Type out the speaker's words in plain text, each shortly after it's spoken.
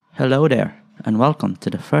Hello there, and welcome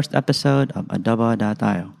to the first episode of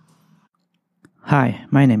Adobo.io. Hi,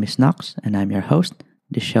 my name is Knox, and I'm your host.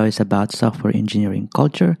 This show is about software engineering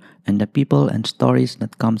culture and the people and stories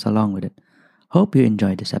that comes along with it. Hope you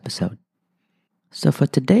enjoy this episode. So for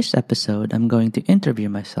today's episode, I'm going to interview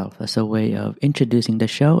myself as a way of introducing the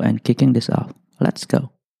show and kicking this off. Let's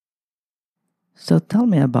go. So tell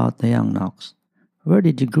me about the young Knox. Where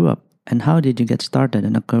did you grow up, and how did you get started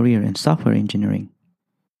in a career in software engineering?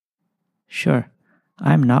 Sure,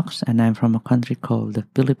 I'm Knox and I'm from a country called the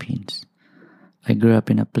Philippines. I grew up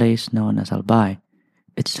in a place known as Albay.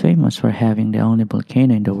 It's famous for having the only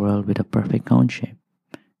volcano in the world with a perfect cone shape.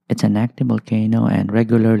 It's an active volcano and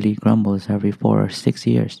regularly grumbles every 4 or 6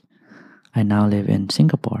 years. I now live in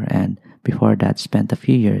Singapore and before that spent a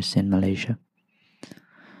few years in Malaysia.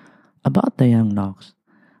 About the young Knox.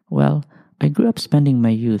 Well, I grew up spending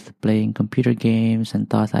my youth playing computer games and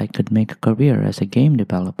thought I could make a career as a game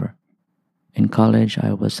developer. In college,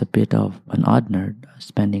 I was a bit of an odd nerd,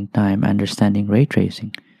 spending time understanding ray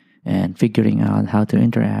tracing and figuring out how to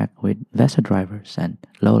interact with VESA drivers and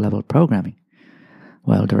low-level programming,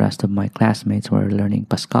 while the rest of my classmates were learning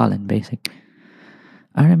Pascal and BASIC.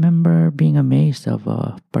 I remember being amazed of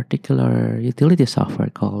a particular utility software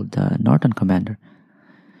called Norton Commander.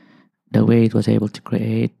 The way it was able to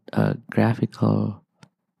create a graphical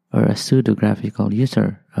or a pseudo-graphical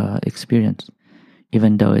user experience,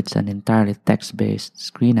 even though it's an entirely text-based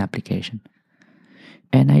screen application.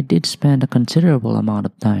 And I did spend a considerable amount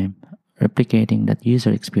of time replicating that user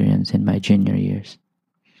experience in my junior years.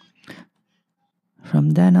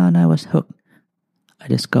 From then on, I was hooked. I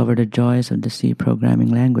discovered the joys of the C programming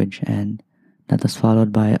language, and that was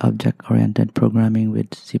followed by object-oriented programming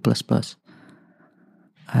with C++.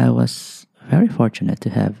 I was very fortunate to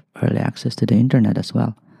have early access to the internet as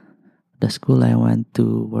well. The school I went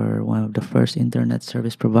to were one of the first internet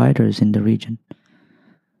service providers in the region.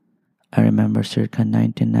 I remember circa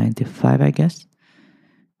 1995, I guess.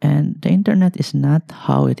 And the internet is not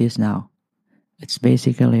how it is now. It's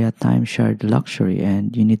basically a time-shared luxury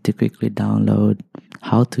and you need to quickly download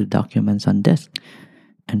how-to documents on disk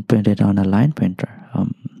and print it on a line printer,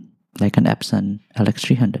 like an Epson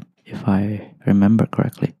LX300, if I remember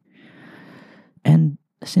correctly. And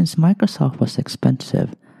since Microsoft was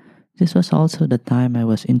expensive, this was also the time I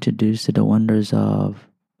was introduced to the wonders of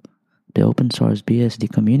the open source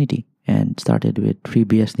BSD community and started with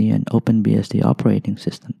FreeBSD and OpenBSD operating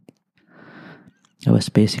system. I was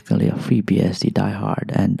basically a FreeBSD diehard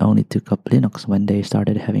and only took up Linux when they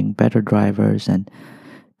started having better drivers, and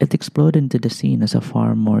it exploded into the scene as a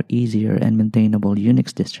far more easier and maintainable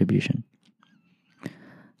Unix distribution.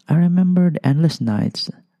 I remembered endless nights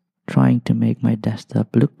trying to make my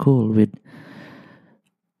desktop look cool with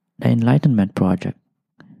the Enlightenment project.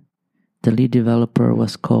 The lead developer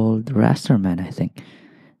was called Rasterman, I think,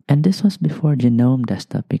 and this was before GNOME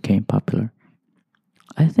Desktop became popular.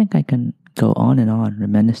 I think I can go on and on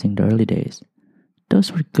reminiscing the early days.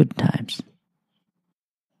 Those were good times.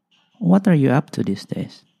 What are you up to these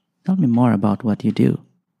days? Tell me more about what you do.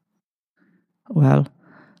 Well,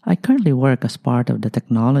 I currently work as part of the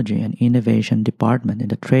Technology and Innovation Department in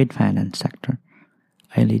the trade finance sector.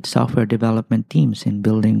 I lead software development teams in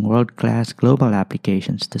building world-class global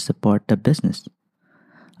applications to support the business.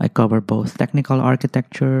 I cover both technical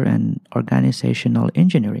architecture and organizational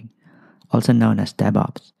engineering, also known as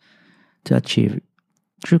DevOps, to achieve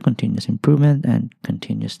true continuous improvement and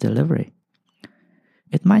continuous delivery.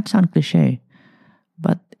 It might sound cliche,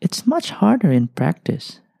 but it's much harder in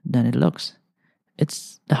practice than it looks.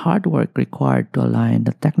 It's the hard work required to align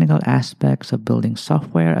the technical aspects of building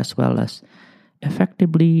software as well as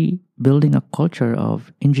effectively building a culture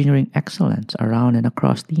of engineering excellence around and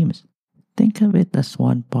across teams. Think of it as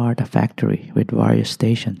one part a factory with various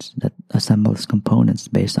stations that assembles components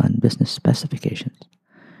based on business specifications,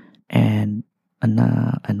 and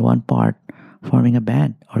one part forming a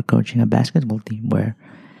band or coaching a basketball team where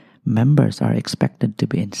members are expected to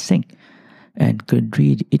be in sync and could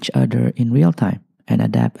read each other in real time and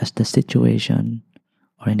adapt as the situation,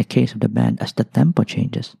 or in the case of the band, as the tempo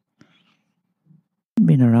changes.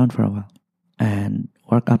 Been around for a while and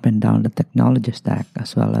work up and down the technology stack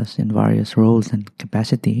as well as in various roles and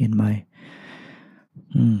capacity in my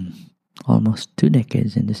almost 2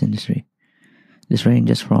 decades in this industry. This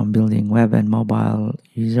ranges from building web and mobile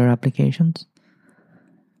user applications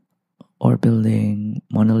or building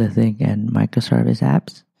monolithic and microservice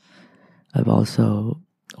apps. I've also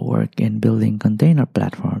worked in building container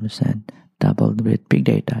platforms and dabbled with big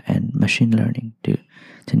data and machine learning to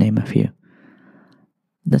name a few.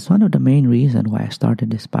 That's one of the main reasons why I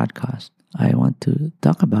started this podcast. I want to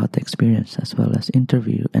talk about the experience as well as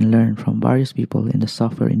interview and learn from various people in the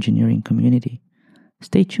software engineering community.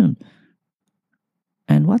 Stay tuned.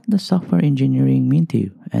 And what does software engineering mean to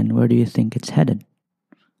you, and where do you think it's headed?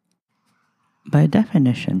 By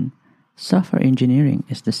definition, software engineering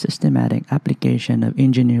is the systematic application of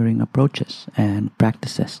engineering approaches and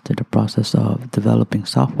practices to the process of developing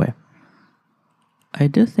software. I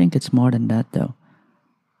do think it's more than that, though.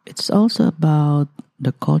 It's also about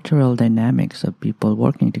the cultural dynamics of people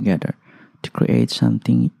working together to create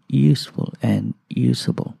something useful and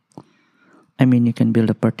usable. I mean, you can build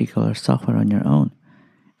a particular software on your own,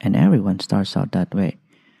 and everyone starts out that way.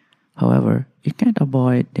 However, you can't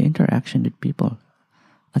avoid the interaction with people.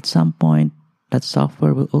 At some point, that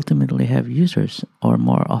software will ultimately have users, or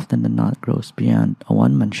more often than not, grows beyond a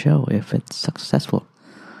one man show if it's successful.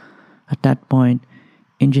 At that point,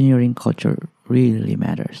 engineering culture really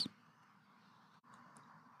matters.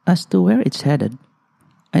 As to where it's headed,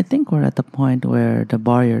 I think we're at the point where the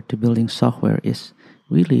barrier to building software is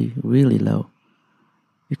really, really low.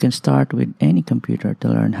 You can start with any computer to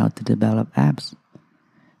learn how to develop apps,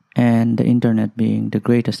 and the internet being the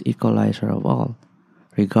greatest equalizer of all.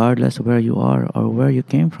 Regardless where you are or where you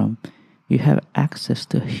came from, you have access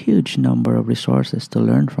to a huge number of resources to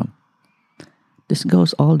learn from. This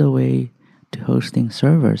goes all the way to hosting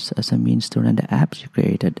servers as a means to run the apps you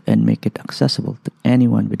created and make it accessible to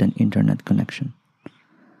anyone with an internet connection.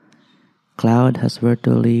 Cloud has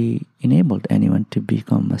virtually enabled anyone to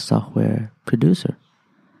become a software producer,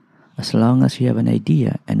 as long as you have an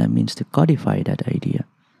idea and a means to codify that idea.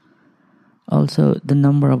 Also, the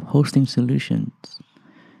number of hosting solutions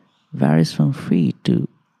varies from free to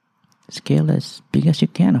scale as big as you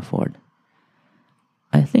can afford.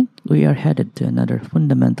 I think we are headed to another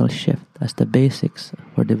fundamental shift as the basics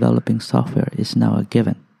for developing software is now a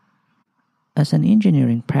given. As an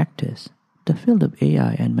engineering practice, the field of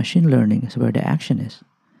AI and machine learning is where the action is.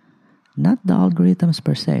 Not the algorithms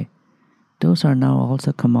per se. Those are now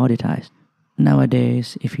also commoditized.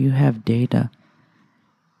 Nowadays, if you have data,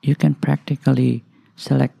 you can practically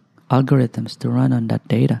select algorithms to run on that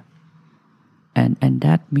data. And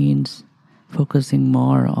that means focusing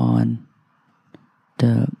more on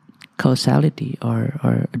the causality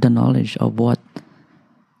or the knowledge of what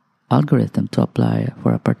algorithm to apply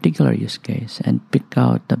for a particular use case and pick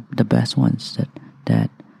out the best ones that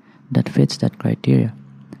fits that criteria.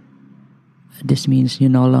 This means you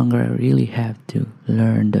no longer really have to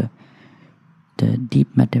learn the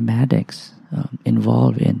deep mathematics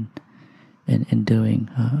involved in doing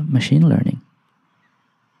machine learning.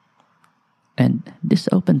 And this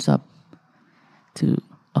opens up to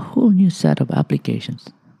a whole new set of applications.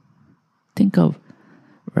 Think of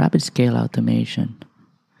rapid scale automation,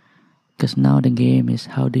 because now the game is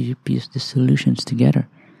how do you piece the solutions together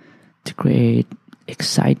to create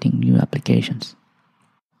exciting new applications.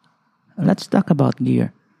 Let's talk about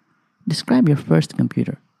gear. Describe your first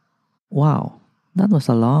computer. Wow, that was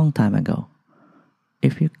a long time ago.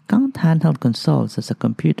 If you count handheld consoles as a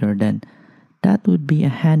computer, then that would be a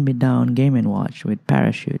hand-me-down Game & Watch with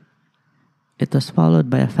parachute. It was followed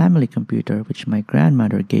by a family computer which my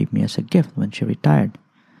grandmother gave me as a gift when she retired.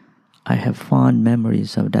 I have fond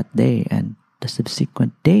memories of that day and the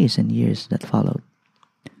subsequent days and years that followed,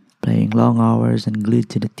 playing long hours and glued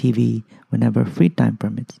to the TV whenever free time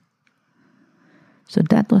permits. So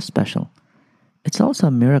that was special. It's also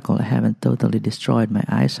a miracle I haven't totally destroyed my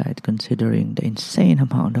eyesight considering the insane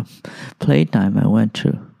amount of playtime I went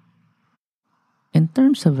through. In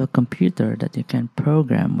terms of a computer that you can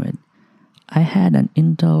program with, I had an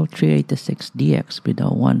Intel 386DX with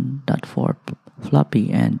a 1.4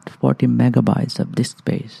 floppy and 40 megabytes of disk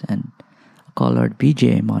space and a colored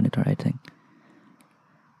VGA monitor, I think.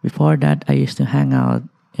 Before that, I used to hang out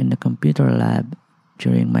in the computer lab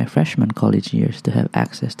during my freshman college years to have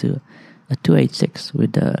access to a 286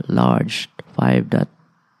 with a large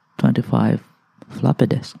 5.25 floppy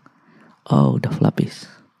disk. Oh, the floppies.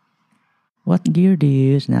 What gear do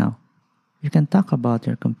you use now? You can talk about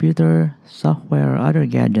your computer, software, or other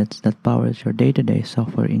gadgets that powers your day-to-day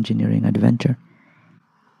software engineering adventure.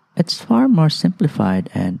 It's far more simplified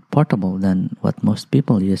and portable than what most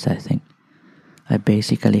people use, I think. I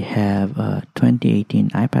basically have a 2018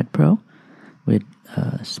 iPad Pro with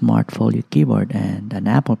a Smart Folio keyboard and an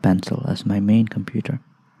Apple Pencil as my main computer.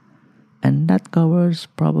 And that covers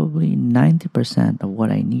probably 90% of what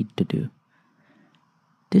I need to do.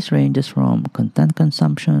 This ranges from content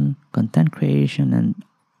consumption, content creation, and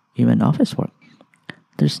even office work.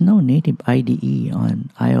 There's no native IDE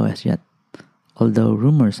on iOS yet, although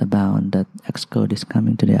rumors abound that Xcode is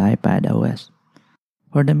coming to the iPad OS.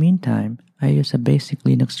 For the meantime, I use a basic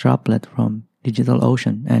Linux droplet from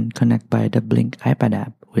DigitalOcean and connect by the Blink iPad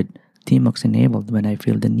app with Tmux enabled when I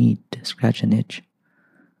feel the need to scratch an itch.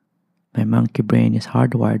 My monkey brain is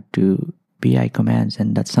hardwired to BI commands,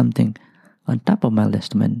 and that's something on top of my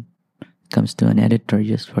list when it comes to an editor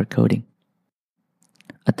used for coding.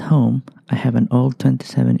 At home, I have an old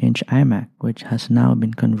 27-inch iMac which has now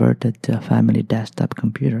been converted to a family desktop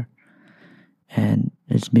computer, and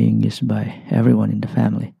it's being used by everyone in the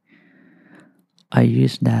family. I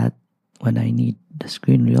use that when I need the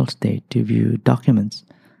screen real estate to view documents,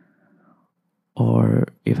 or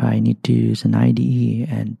if I need to use an IDE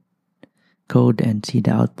and code and see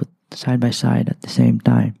the output side by side at the same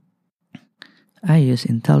time. I use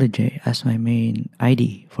IntelliJ as my main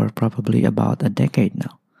IDE for probably about a decade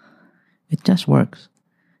now. It just works,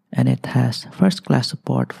 and it has first-class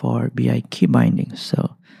support for BI key bindings,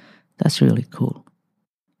 so that's really cool.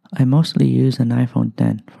 I mostly use an iPhone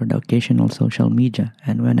X for the occasional social media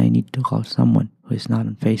and when I need to call someone who is not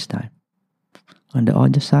on FaceTime. On the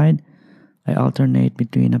audio side, I alternate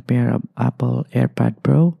between a pair of Apple AirPod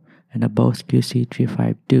Pro and a Bose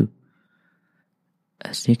QC352.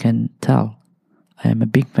 As you can tell, I am a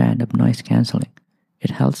big fan of noise cancelling.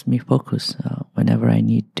 It helps me focus whenever I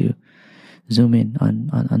need to zoom in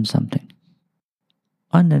on something.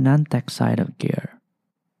 On the non-tech side of gear,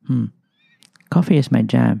 coffee is my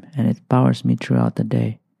jam and it powers me throughout the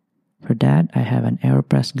day. For that, I have an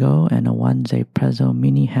AeroPress Go and a Wanze Prezzo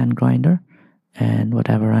mini hand grinder and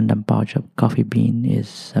whatever random pouch of coffee bean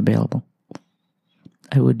is available.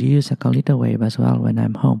 I would use a Kalita Wave as well when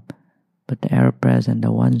I'm home, but the AeroPress and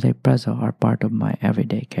the Wanze Prezzo are part of my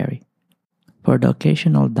everyday carry. For the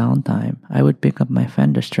occasional downtime, I would pick up my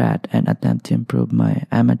Fender Strat and attempt to improve my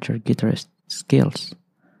amateur guitarist skills.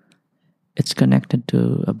 It's connected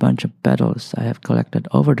to a bunch of pedals I have collected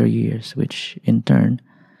over the years, which in turn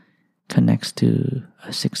connects to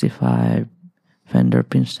a 65 Fender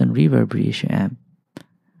Princeton Reverb reissue amp.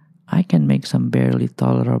 I can make some barely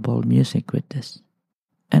tolerable music with this.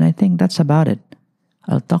 And I think that's about it.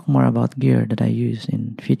 I'll talk more about gear that I use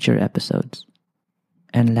in future episodes.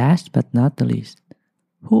 And last but not the least,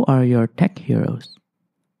 who are your tech heroes?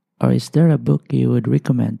 Or is there a book you would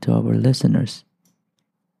recommend to our listeners?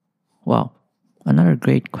 Wow, another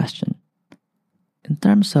great question. In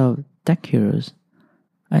terms of tech heroes,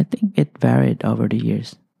 I think it varied over the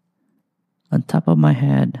years. On top of my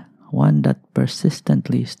head, one that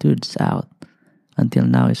persistently stood out until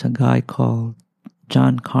now is a guy called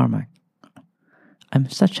John Carmack. I'm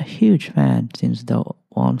such a huge fan since the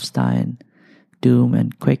Wolfenstein, Doom,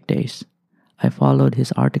 and Quake days. I followed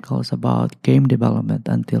his articles about game development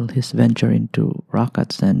until his venture into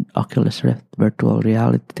rockets and Oculus Rift virtual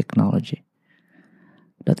reality technology.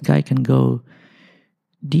 That guy can go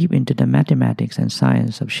deep into the mathematics and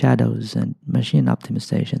science of shadows and machine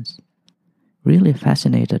optimizations. Really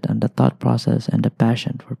fascinated on the thought process and the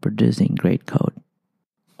passion for producing great code.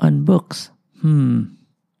 On books,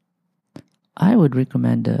 I would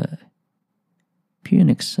recommend the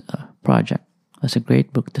Punix project as a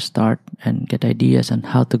great book to start and get ideas on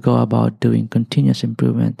how to go about doing continuous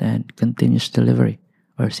improvement and continuous delivery,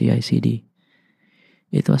 or CI/CD.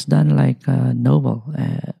 It was done like a novel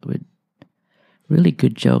with really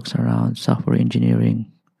good jokes around software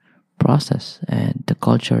engineering process and the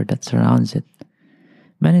culture that surrounds it.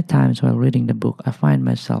 Many times while reading the book, I find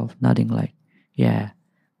myself nodding like, yeah,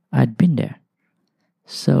 I'd been there.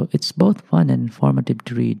 So it's both fun and informative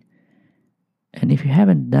to read. And if you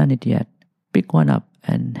haven't done it yet, pick one up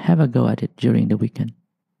and have a go at it during the weekend.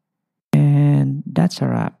 And that's a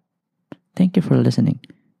wrap. Thank you for listening.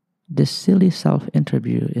 This silly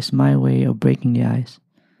self-interview is my way of breaking the ice.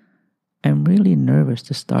 I'm really nervous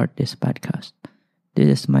to start this podcast. This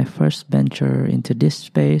is my first venture into this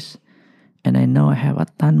space, and I know I have a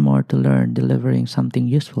ton more to learn delivering something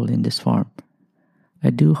useful in this form. I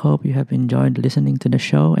do hope you have enjoyed listening to the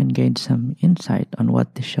show and gained some insight on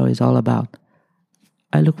what this show is all about.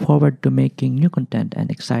 I look forward to making new content and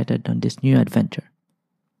excited on this new adventure.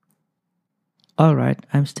 Alright,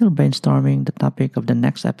 I'm still brainstorming the topic of the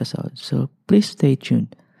next episode, so please stay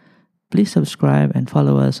tuned. Please subscribe and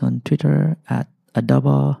follow us on Twitter at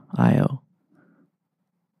adobo.io.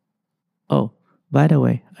 Oh, by the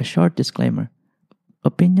way, a short disclaimer.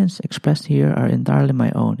 Opinions expressed here are entirely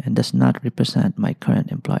my own and does not represent my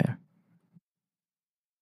current employer.